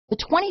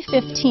The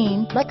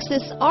 2015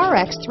 Lexus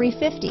RX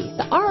 350.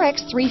 The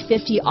RX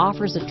 350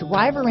 offers a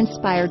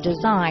driver-inspired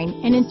design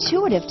and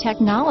intuitive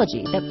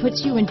technology that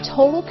puts you in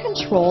total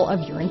control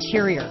of your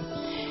interior.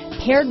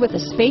 Paired with a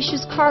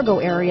spacious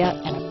cargo area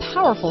and a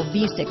powerful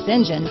V6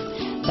 engine,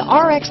 the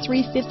RX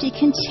 350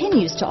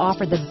 continues to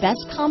offer the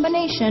best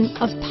combination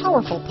of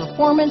powerful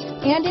performance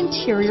and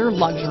interior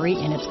luxury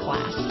in its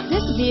class.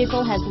 This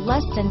vehicle has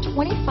less than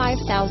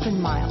 25,000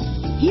 miles.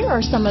 Here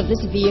are some of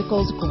this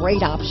vehicle's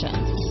great options: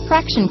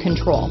 traction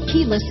control,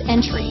 keyless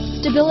entry,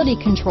 stability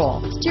control,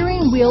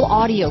 steering wheel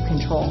audio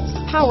controls,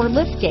 power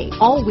liftgate,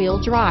 all-wheel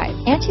drive,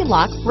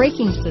 anti-lock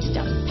braking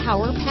system,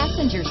 power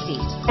passenger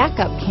seat,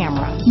 backup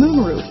camera,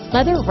 moonroof,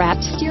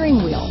 leather-wrapped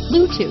steering wheel,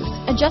 Bluetooth,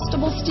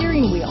 adjustable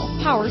steering wheel,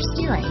 power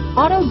steering,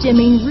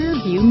 auto-dimming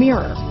rear-view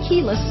mirror,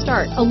 keyless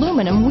start,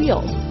 aluminum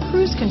wheels,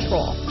 cruise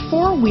control,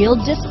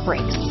 four-wheel disc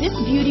brakes. This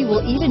beauty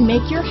will even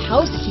make your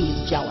house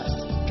keys jealous.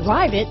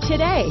 Drive it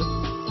today.